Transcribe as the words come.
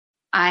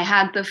I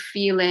had the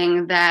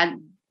feeling that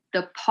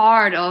the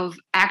part of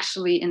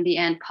actually, in the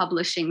end,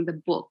 publishing the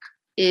book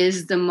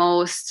is the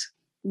most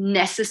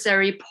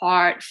necessary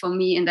part for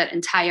me in that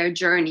entire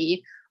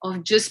journey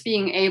of just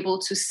being able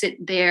to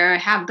sit there,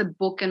 have the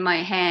book in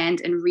my hand,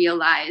 and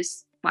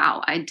realize,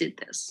 wow, I did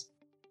this.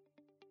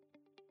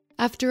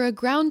 After a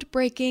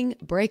groundbreaking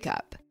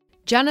breakup,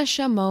 Jana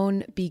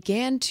Shamon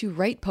began to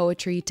write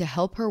poetry to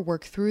help her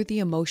work through the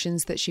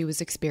emotions that she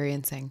was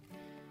experiencing.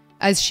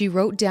 As she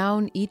wrote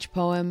down each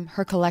poem,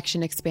 her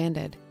collection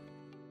expanded.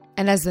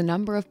 And as the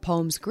number of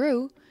poems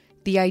grew,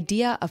 the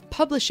idea of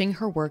publishing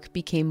her work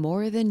became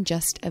more than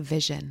just a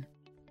vision.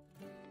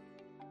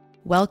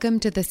 Welcome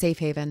to The Safe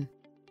Haven.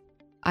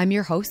 I'm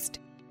your host,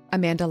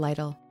 Amanda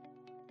Lytle.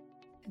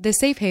 The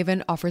Safe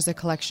Haven offers a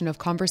collection of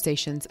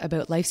conversations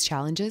about life's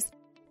challenges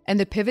and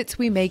the pivots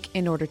we make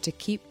in order to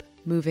keep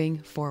moving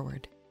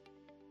forward.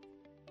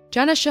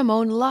 Jana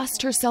Shamon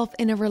lost herself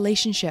in a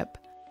relationship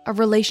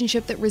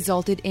that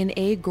resulted in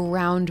a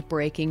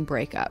groundbreaking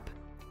breakup.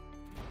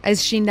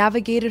 As she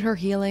navigated her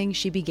healing,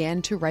 she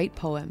began to write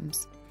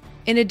poems.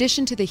 In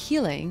addition to the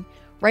healing,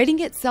 writing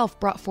itself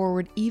brought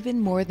forward even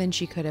more than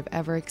she could have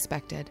ever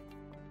expected.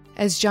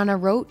 As Jana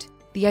wrote,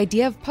 the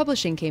idea of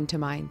publishing came to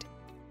mind.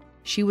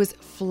 She was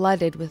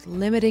flooded with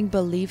limiting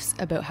beliefs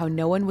about how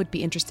no one would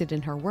be interested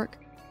in her work,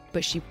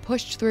 but she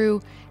pushed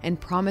through and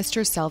promised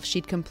herself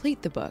she'd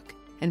complete the book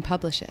and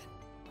publish it.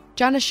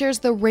 Jana shares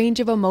the range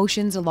of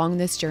emotions along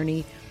this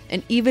journey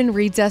and even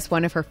reads us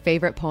one of her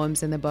favorite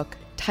poems in the book,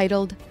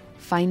 titled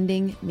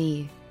Finding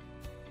Me.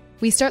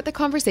 We start the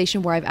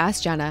conversation where I've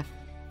asked Jana,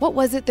 what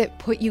was it that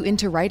put you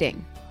into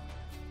writing?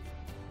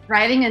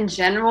 Writing in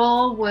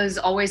general was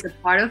always a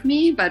part of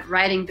me, but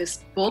writing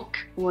this book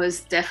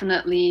was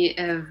definitely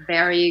a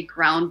very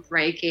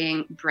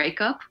groundbreaking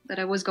breakup that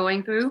I was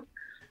going through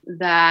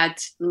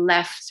that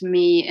left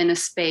me in a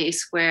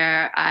space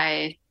where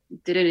I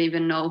didn't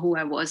even know who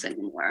I was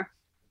anymore.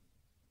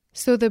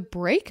 So the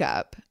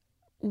breakup,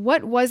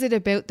 what was it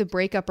about the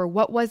breakup, or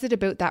what was it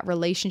about that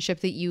relationship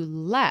that you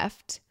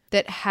left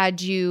that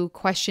had you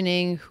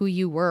questioning who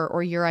you were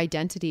or your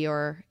identity,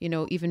 or,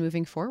 even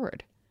moving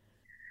forward?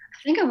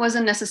 I think it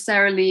wasn't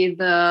necessarily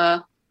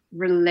the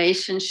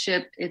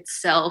relationship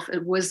itself.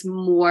 It was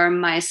more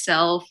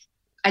myself.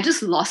 I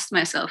just lost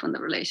myself in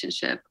the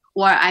relationship,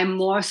 or I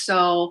more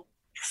so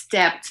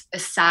stepped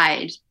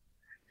aside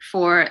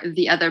for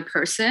the other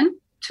person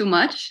too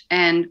much.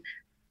 And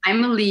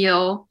I'm a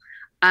Leo.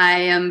 I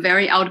am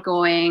very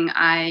outgoing.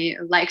 I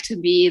like to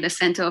be the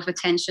center of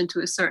attention to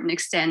a certain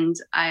extent.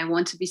 I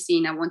want to be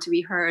seen. I want to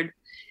be heard.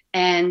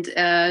 And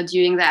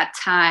during that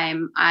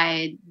time,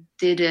 I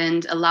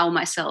didn't allow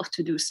myself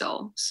to do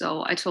so.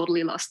 So I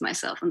totally lost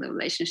myself in the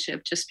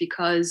relationship just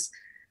because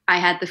I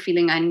had the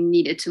feeling I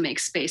needed to make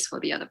space for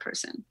the other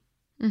person.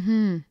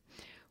 Mm-hmm.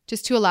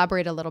 Just to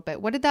elaborate a little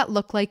bit, what did that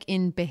look like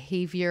in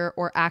behavior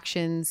or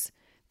actions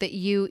that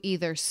you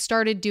either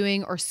started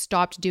doing or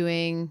stopped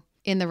doing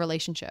in the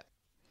relationship?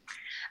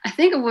 I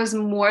think it was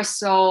more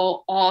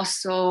so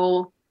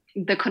also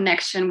the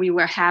connection we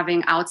were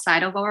having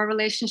outside of our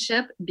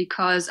relationship,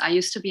 because I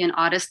used to be an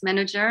artist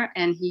manager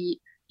and he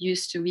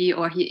used to be,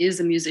 or he is,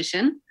 a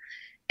musician,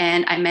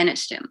 and I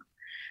managed him.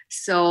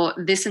 So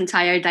this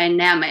entire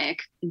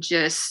dynamic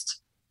just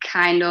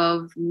kind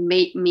of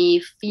made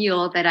me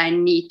feel that I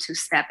need to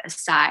step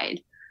aside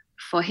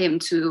for him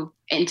to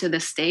enter the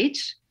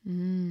stage.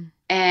 Mm.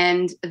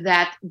 And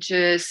that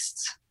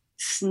just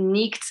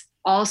sneaked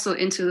also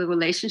into the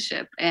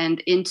relationship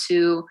and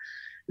into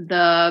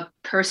the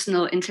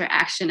personal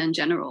interaction in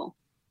general.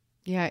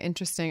 Yeah,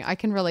 interesting. I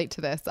can relate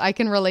to this. I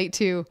can relate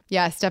to,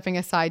 stepping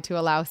aside to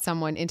allow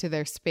someone into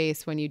their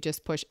space when you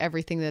just push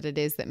everything that it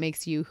is that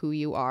makes you who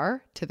you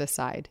are to the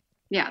side.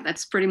 Yeah,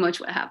 that's pretty much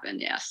what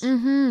happened, yes.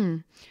 Mm-hmm.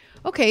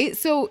 Okay,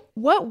 so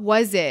what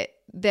was it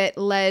that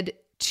led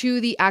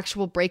to the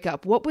actual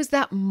breakup? What was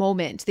that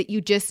moment that you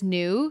just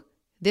knew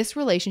this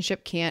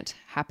relationship can't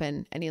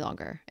happen any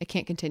longer? It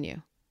can't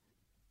continue.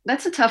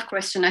 That's a tough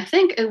question. I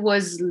think it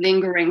was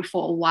lingering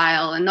for a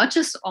while, and not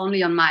just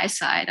only on my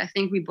side. I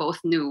think we both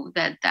knew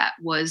that that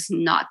was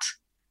not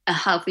a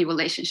healthy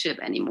relationship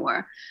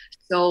anymore.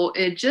 So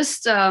it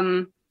just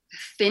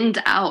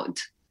thinned out,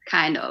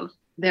 kind of.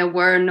 There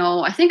were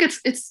no, I think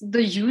it's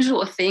the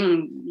usual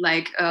thing,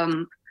 like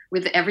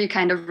with every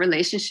kind of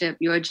relationship,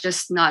 you're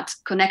just not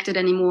connected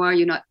anymore,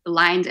 you're not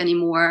aligned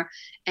anymore,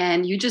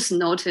 and you just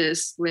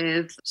notice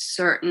with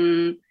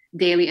certain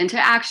daily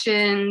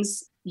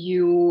interactions,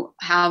 you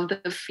have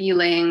the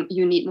feeling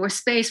you need more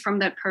space from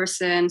that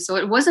person. So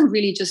it wasn't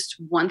really just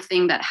one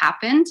thing that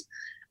happened.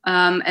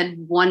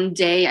 And one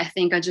day, I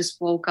think I just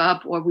woke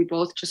up, or we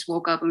both just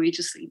woke up, and we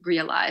just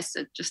realized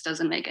it just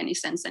doesn't make any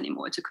sense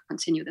anymore to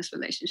continue this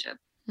relationship.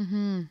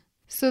 Mm-hmm.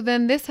 So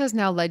then this has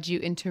now led you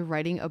into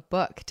writing a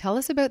book. Tell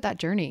us about that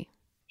journey.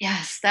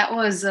 Yes, that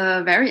was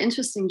a very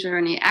interesting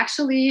journey.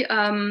 Actually,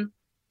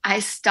 I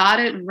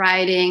started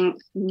writing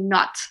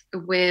not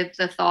with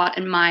the thought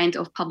in mind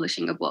of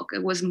publishing a book.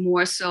 It was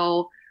more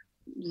so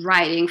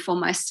writing for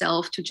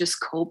myself to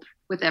just cope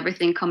with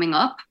everything coming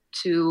up,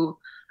 to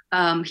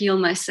heal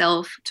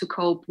myself, to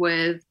cope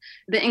with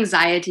the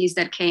anxieties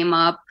that came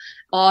up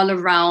all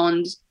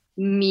around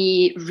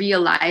me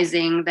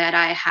realizing that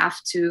I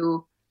have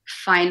to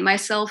find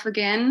myself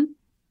again,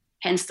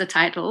 hence the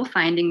title,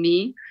 Finding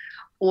Me,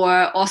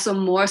 or also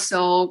more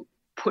so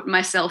put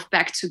myself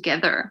back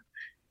together.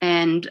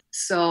 And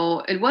so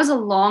it was a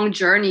long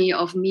journey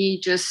of me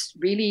just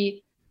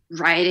really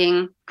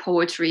writing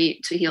poetry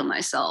to heal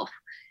myself.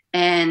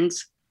 And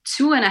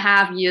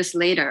 2.5 years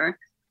later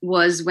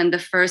was when the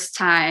first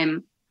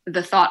time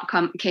the thought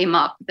came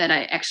up that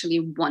I actually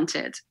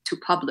wanted to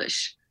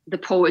publish the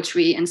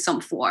poetry in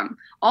some form.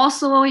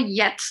 Also,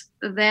 yet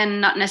then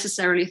not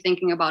necessarily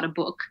thinking about a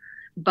book,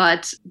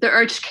 but the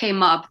urge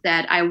came up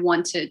that I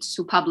wanted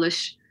to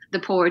publish the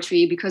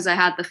poetry because I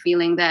had the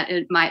feeling that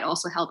it might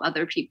also help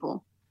other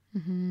people.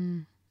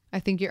 Mm-hmm. I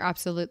think you're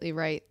absolutely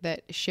right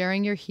that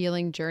sharing your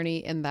healing journey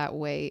in that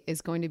way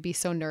is going to be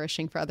so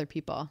nourishing for other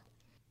people.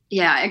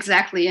 Yeah,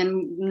 exactly.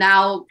 And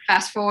now,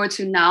 fast forward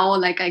to now,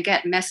 like I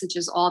get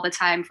messages all the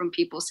time from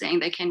people saying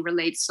they can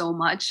relate so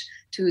much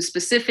to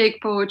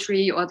specific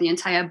poetry or the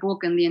entire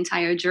book and the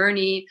entire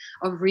journey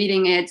of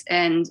reading it.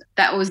 And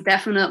that was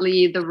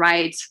definitely the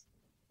right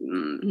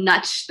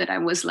nudge that I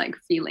was like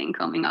feeling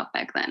coming up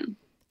back then.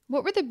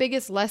 What were the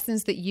biggest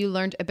lessons that you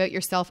learned about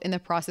yourself in the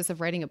process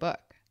of writing a book?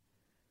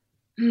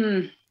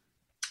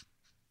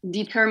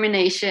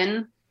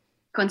 Determination,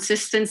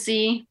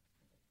 consistency,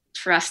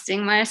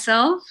 trusting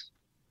myself.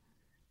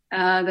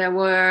 There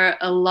were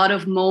a lot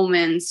of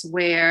moments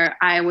where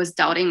I was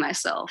doubting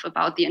myself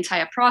about the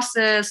entire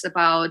process,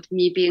 about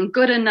me being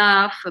good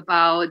enough,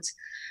 about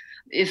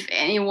if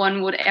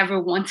anyone would ever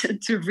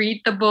wanted to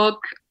read the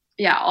book.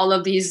 Yeah, all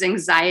of these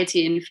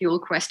anxiety and fuel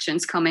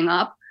questions coming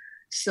up.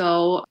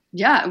 So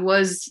yeah, it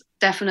was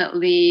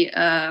definitely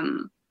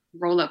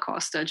roller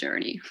coaster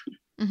journey.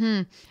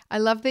 Mm-hmm. I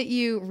love that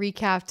you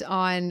recapped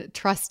on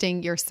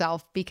trusting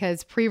yourself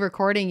because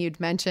pre-recording you'd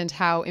mentioned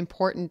how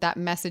important that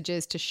message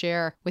is to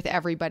share with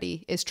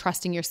everybody is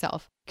trusting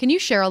yourself. Can you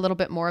share a little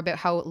bit more about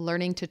how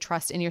learning to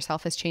trust in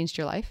yourself has changed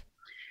your life?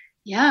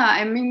 Yeah,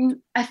 I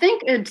mean, I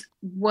think it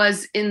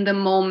was in the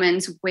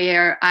moments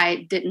where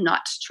I did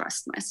not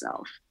trust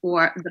myself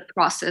or the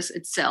process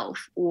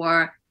itself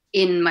or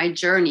in my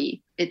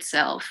journey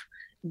itself,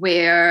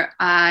 where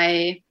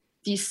I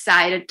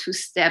decided to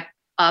step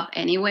up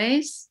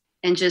anyways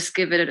and just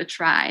give it a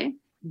try,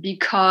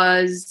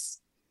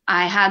 because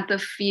I had the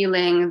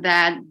feeling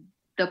that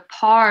the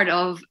part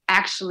of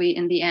actually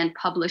in the end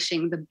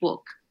publishing the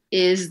book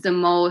is the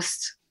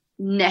most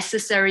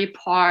necessary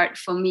part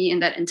for me in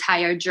that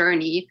entire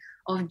journey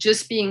of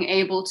just being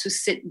able to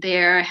sit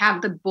there,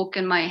 have the book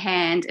in my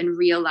hand and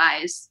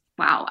realize,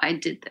 wow, I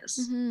did this.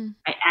 Mm-hmm.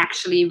 I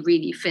actually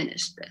really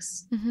finished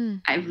this. Mm-hmm.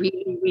 I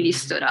really, really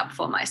stood up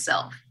for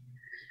myself.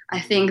 I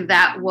think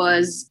that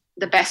was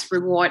the best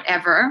reward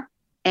ever.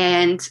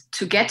 And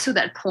to get to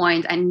that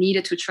point, I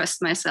needed to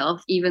trust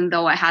myself, even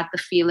though I had the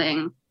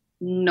feeling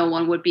no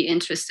one would be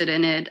interested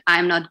in it.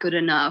 I'm not good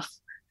enough.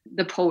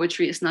 The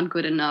poetry is not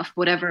good enough,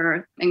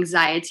 whatever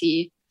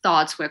anxiety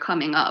thoughts were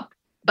coming up.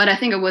 But I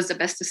think it was the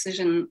best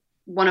decision,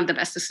 one of the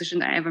best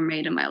decisions I ever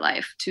made in my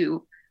life,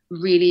 to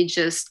really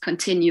just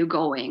continue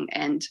going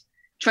and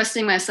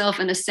trusting myself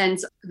in a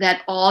sense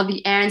that all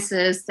the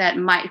answers that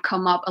might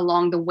come up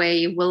along the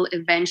way will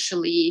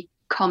eventually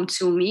come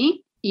to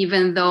me,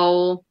 even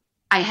though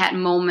I had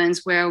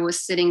moments where I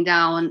was sitting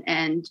down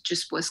and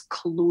just was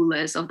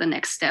clueless of the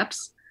next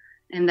steps.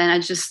 And then I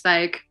just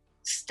like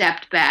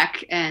stepped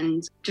back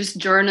and just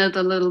journaled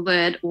a little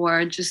bit,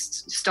 or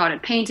just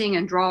started painting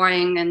and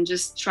drawing and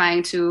just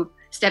trying to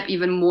step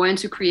even more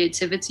into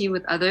creativity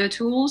with other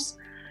tools.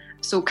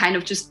 So kind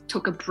of just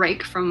took a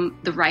break from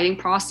the writing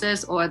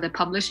process or the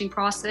publishing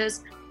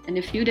process. And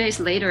a few days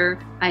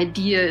later,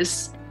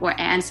 ideas or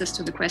answers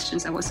to the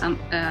questions I was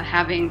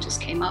having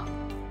just came up.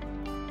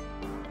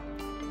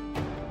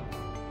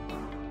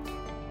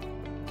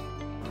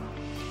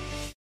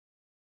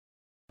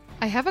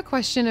 I have a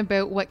question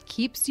about what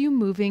keeps you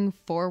moving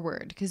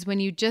forward. Because when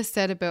you just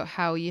said about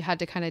how you had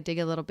to kind of dig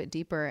a little bit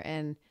deeper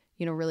and,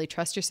 you know, really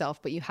trust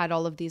yourself, but you had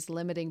all of these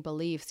limiting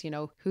beliefs, you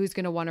know, who's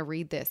going to want to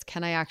read this?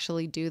 Can I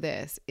actually do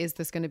this? Is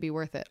this going to be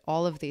worth it?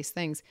 All of these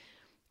things.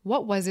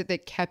 What was it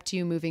that kept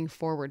you moving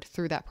forward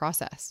through that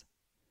process?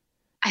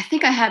 I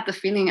think I had the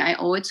feeling I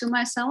owe it to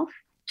myself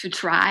to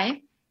try.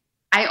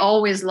 I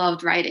always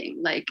loved writing.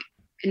 Like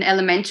in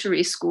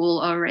elementary school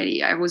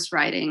already, I was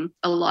writing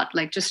a lot,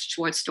 like just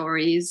short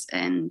stories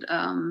and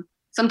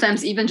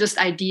sometimes even just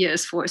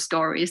ideas for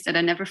stories that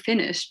I never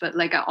finished. But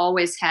like I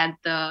always had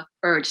the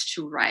urge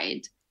to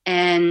write.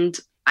 And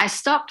I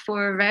stopped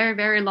for a very,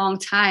 very long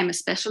time,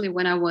 especially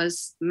when I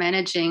was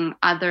managing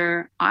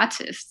other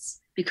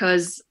artists,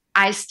 because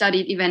I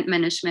studied event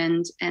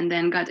management and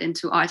then got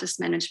into artist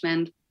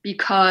management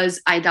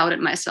because I doubted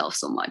myself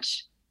so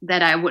much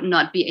that I would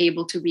not be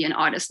able to be an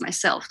artist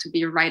myself, to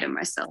be a writer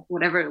myself,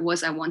 whatever it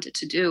was I wanted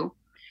to do.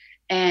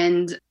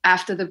 And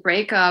after the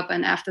breakup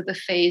and after the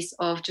phase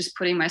of just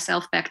putting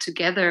myself back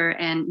together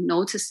and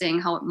noticing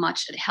how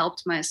much it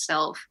helped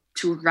myself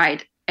to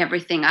write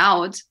everything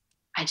out,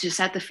 I just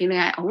had the feeling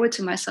I owe it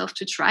to myself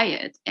to try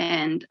it.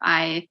 And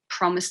I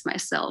promised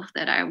myself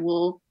that I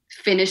will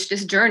finish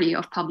this journey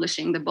of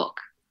publishing the book.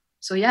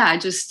 So yeah, I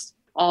just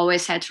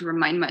always had to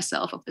remind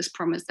myself of this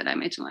promise that I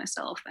made to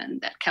myself. And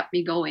that kept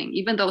me going.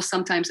 Even though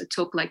sometimes it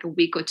took like a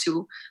week or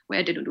two where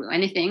I didn't do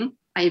anything,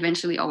 I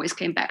eventually always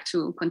came back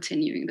to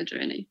continuing the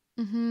journey.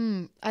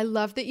 Mm-hmm. I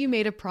love that you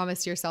made a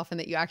promise to yourself and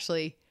that you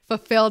actually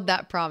fulfilled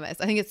that promise.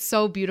 I think it's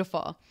so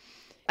beautiful.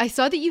 I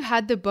saw that you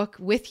had the book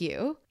with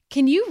you.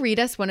 Can you read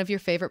us one of your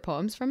favorite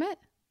poems from it?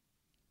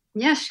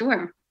 Yeah,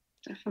 sure.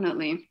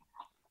 Definitely.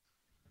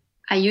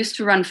 I used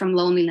to run from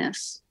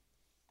loneliness.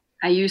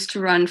 I used to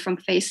run from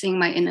facing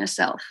my inner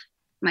self,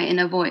 my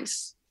inner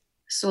voice.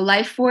 So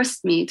life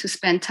forced me to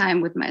spend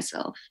time with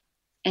myself,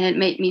 and it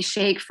made me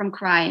shake from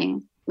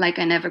crying like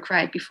I never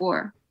cried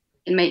before.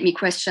 It made me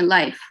question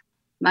life,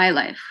 my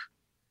life.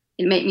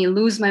 It made me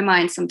lose my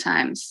mind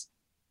sometimes.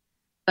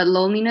 But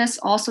loneliness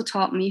also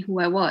taught me who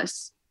I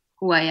was,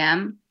 who I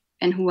am,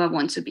 and who I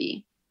want to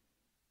be.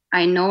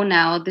 I know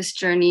now this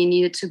journey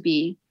needed to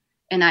be,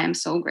 and I am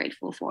so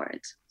grateful for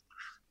it.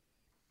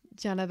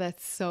 Jenna,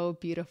 that's so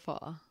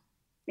beautiful.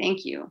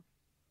 Thank you.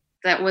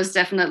 That was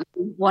definitely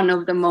one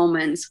of the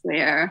moments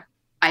where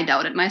I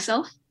doubted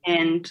myself,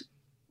 and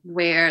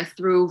where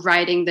through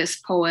writing this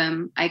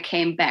poem, I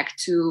came back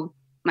to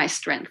my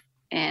strength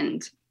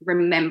and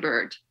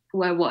remembered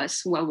who I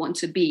was, who I want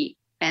to be,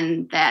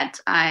 and that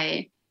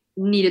I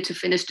needed to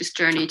finish this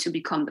journey to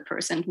become the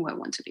person who I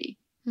want to be.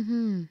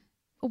 Mm-hmm.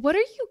 What are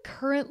you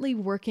currently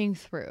working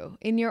through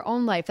in your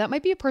own life? That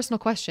might be a personal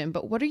question,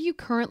 but what are you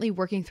currently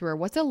working through? Or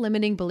what's a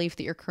limiting belief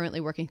that you're currently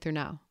working through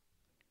now?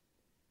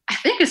 I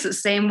think it's the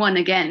same one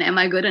again. Am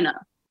I good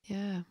enough?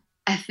 Yeah.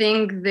 I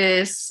think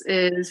this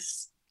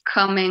is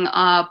coming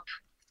up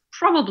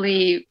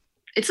probably,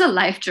 it's a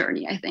life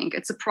journey. I think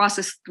it's a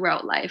process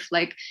throughout life.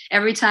 Like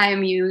every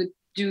time you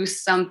do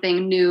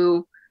something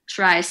new,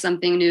 try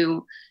something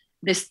new,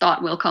 this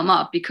thought will come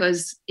up,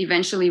 because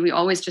eventually we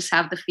always just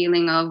have the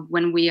feeling of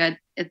when we are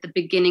at the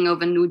beginning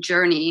of a new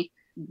journey,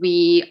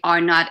 we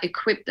are not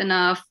equipped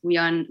enough.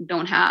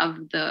 Don't have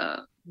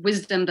the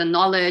wisdom, the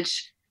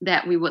knowledge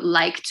that we would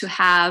like to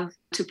have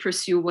to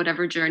pursue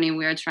whatever journey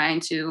we are trying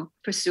to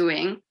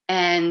pursuing.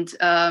 And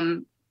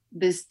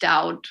this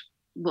doubt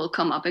will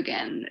come up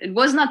again. It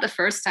was not the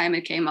first time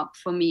it came up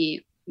for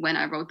me when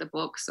I wrote the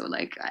book. So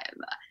like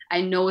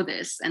I know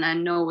this, and I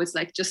know it's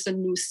like just a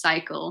new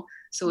cycle.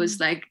 So it's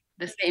like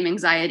the same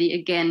anxiety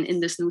again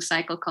in this new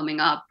cycle coming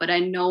up. But I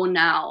know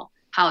now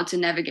how to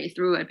navigate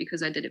through it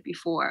because I did it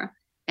before.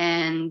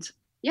 And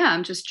yeah,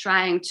 I'm just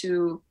trying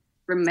to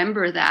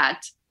remember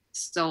that,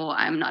 so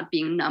I'm not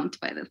being numbed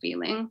by the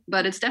feeling.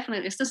 But it's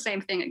the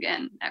same thing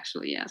again,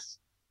 actually, yes.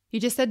 You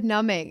just said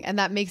numbing, and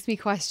that makes me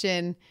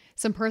question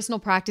some personal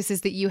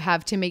practices that you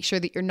have to make sure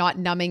that you're not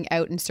numbing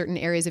out in certain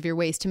areas of your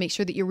ways, to make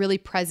sure that you're really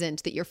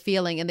present, that you're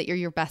feeling, and that you're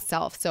your best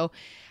self. So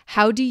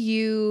how do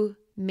you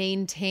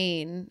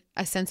maintain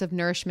a sense of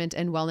nourishment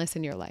and wellness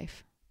in your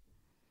life?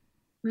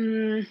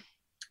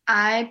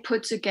 I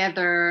put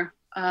together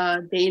a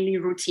daily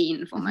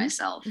routine for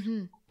myself.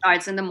 Mm-hmm.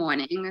 Starts in the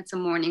morning. It's a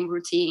morning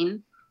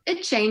routine.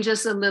 It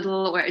changes a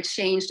little, or it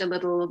changed a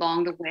little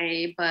along the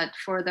way, but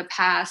for the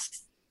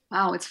past,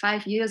 wow, it's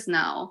 5 years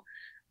now,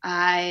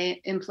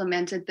 I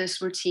implemented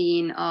this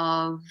routine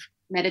of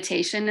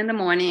meditation in the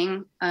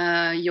morning,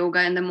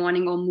 yoga in the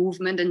morning, or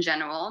movement in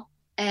general,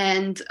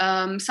 and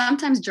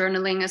sometimes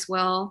journaling as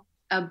well.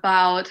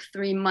 About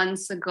 3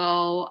 months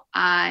ago,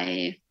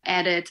 I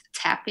added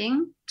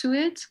tapping to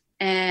it.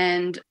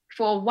 And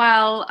for a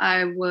while,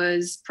 I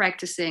was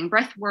practicing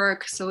breath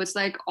work. So it's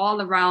like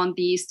all around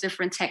these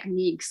different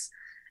techniques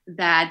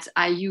that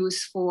I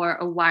use for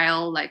a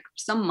while, like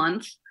some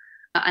months,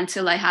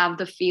 until I have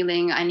the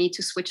feeling I need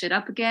to switch it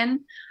up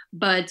again.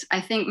 But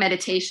I think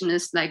meditation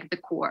is like the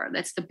core.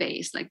 That's the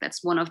base. Like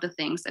that's one of the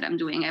things that I'm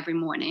doing every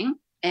morning.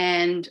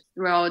 And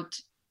throughout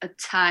a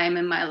time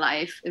in my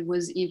life, it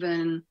was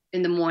even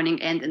in the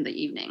morning and in the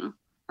evening,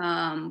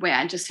 where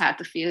I just had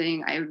the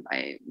feeling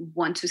I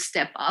want to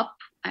step up.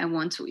 I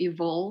want to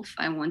evolve.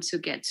 I want to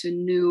get to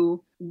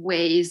new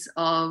ways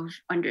of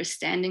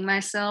understanding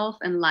myself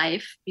and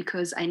life,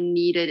 because I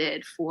needed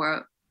it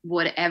for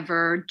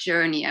whatever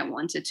journey I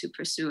wanted to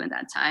pursue in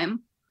that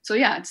time. So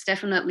yeah, it's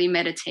definitely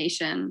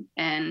meditation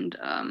and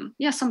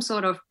some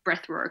sort of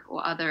breath work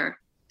or other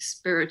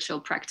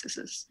spiritual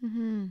practices.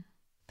 Mm-hmm.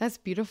 That's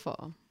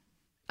beautiful.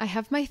 I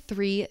have my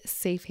 3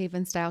 safe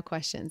haven style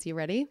questions. You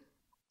ready?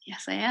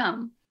 Yes, I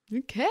am.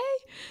 Okay.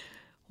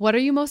 What are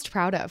you most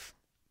proud of?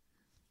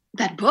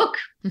 That book,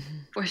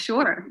 for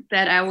sure,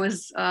 that I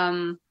was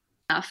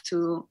enough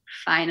to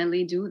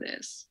finally do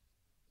this.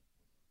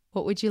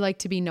 What would you like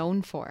to be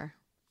known for?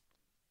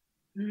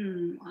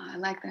 I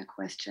like that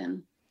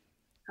question.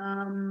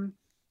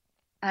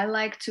 I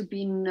like to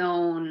be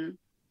known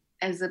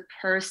as a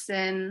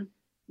person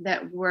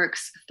that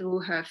works through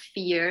her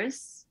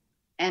fears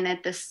and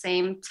at the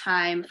same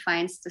time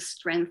finds the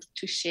strength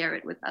to share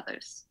it with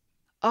others.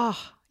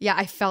 Oh, yeah,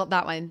 I felt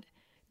that one.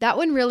 That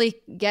one really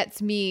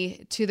gets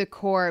me to the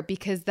core,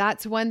 because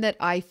that's one that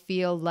I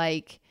feel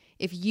like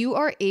if you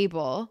are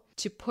able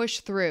to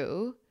push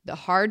through the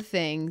hard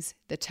things,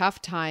 the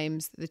tough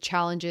times, the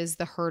challenges,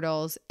 the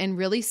hurdles, and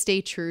really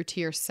stay true to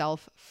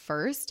yourself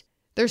first,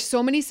 there's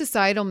so many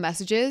societal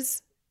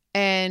messages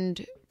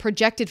and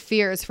projected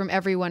fears from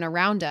everyone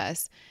around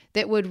us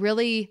that would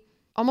really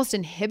almost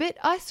inhibit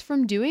us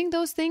from doing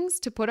those things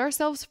to put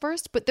ourselves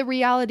first. But the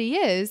reality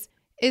is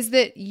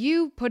that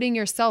you putting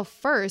yourself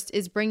first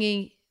is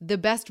bringing the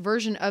best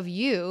version of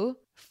you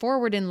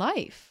forward in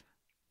life.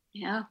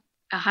 Yeah,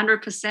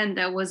 100%.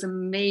 That was a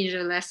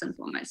major lesson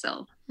for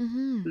myself.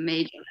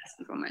 Major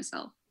lesson for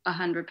myself,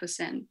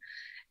 100%.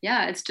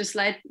 Yeah, it's just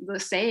like the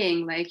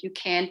saying, like, you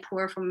can't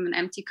pour from an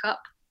empty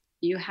cup.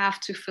 You have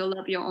to fill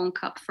up your own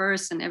cup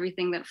first, and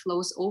everything that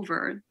flows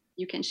over,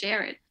 you can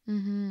share it.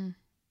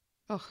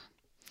 Oh,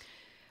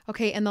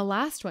 okay. And the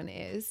last one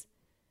is,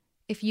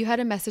 if you had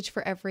a message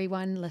for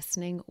everyone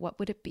listening, what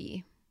would it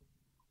be?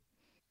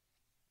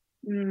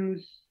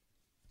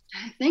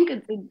 I think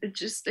it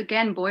just,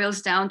 again,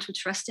 boils down to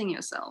trusting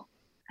yourself.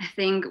 I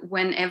think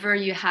whenever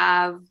you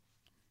have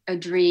a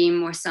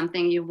dream or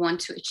something you want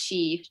to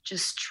achieve,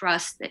 just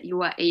trust that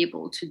you are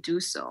able to do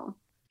so.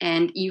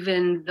 And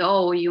even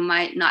though you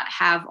might not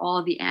have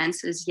all the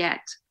answers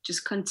yet,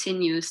 just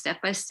continue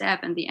step by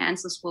step, and the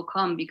answers will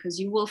come, because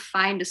you will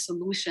find a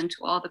solution to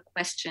all the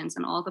questions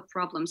and all the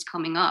problems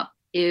coming up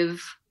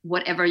if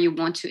whatever you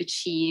want to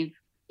achieve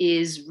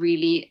is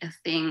really a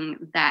thing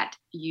that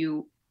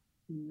you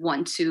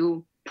want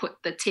to put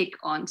the tick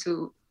on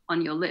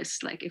your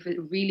list. Like, if it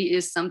really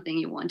is something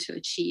you want to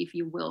achieve,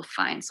 you will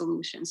find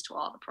solutions to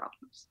all the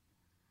problems.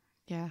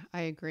 Yeah,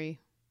 I agree.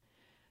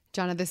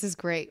 Jana, this is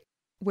great.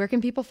 Where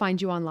can people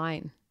find you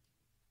online?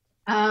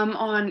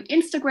 On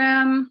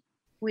Instagram,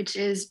 which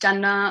is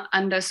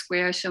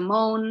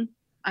Jana_Shimon.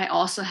 I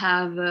also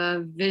have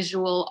a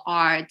visual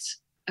art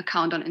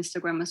account on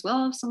Instagram as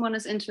well, if someone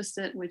is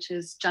interested, which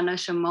is Jana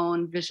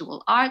Shimon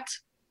Visual Art.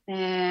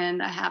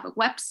 And I have a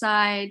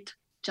website,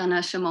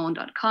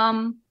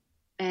 janashimon.com.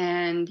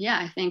 And yeah,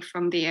 I think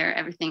from there,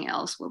 everything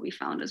else will be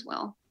found as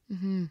well.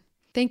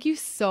 Thank you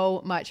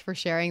so much for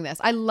sharing this.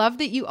 I love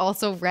that you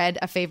also read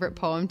a favorite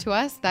poem to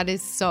us. That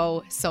is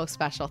so, so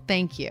special.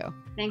 Thank you.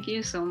 Thank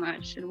you so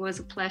much. It was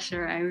a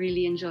pleasure. I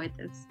really enjoyed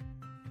this.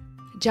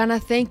 Jana,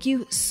 thank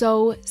you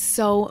so,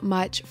 so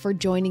much for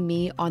joining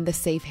me on The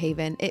Safe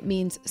Haven. It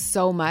means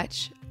so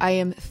much. I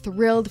am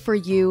thrilled for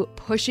you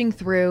pushing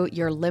through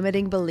your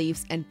limiting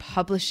beliefs and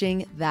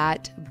publishing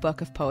that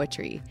book of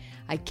poetry.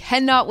 I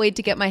cannot wait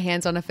to get my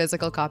hands on a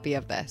physical copy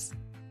of this.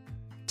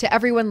 To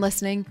everyone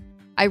listening,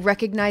 I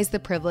recognize the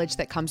privilege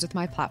that comes with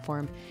my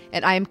platform,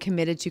 and I am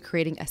committed to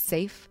creating a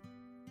safe,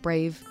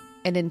 brave,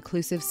 and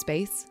inclusive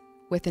space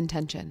with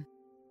intention.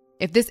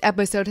 If this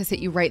episode has hit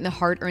you right in the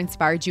heart or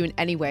inspired you in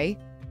any way,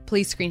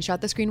 please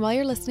screenshot the screen while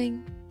you're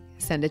listening,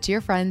 send it to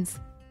your friends,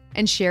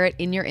 and share it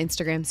in your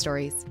Instagram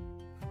stories.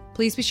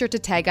 Please be sure to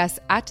tag us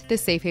at the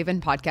Safe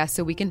Haven Podcast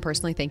so we can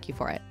personally thank you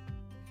for it.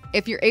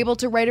 If you're able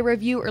to write a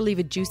review or leave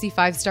a juicy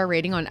 5-star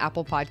rating on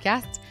Apple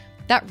Podcasts,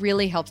 that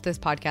really helps this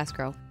podcast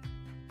grow.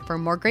 For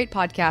more great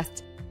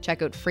podcasts,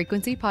 check out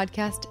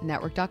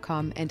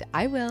frequencypodcastnetwork.com, and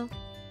I will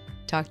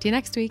talk to you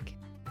next week.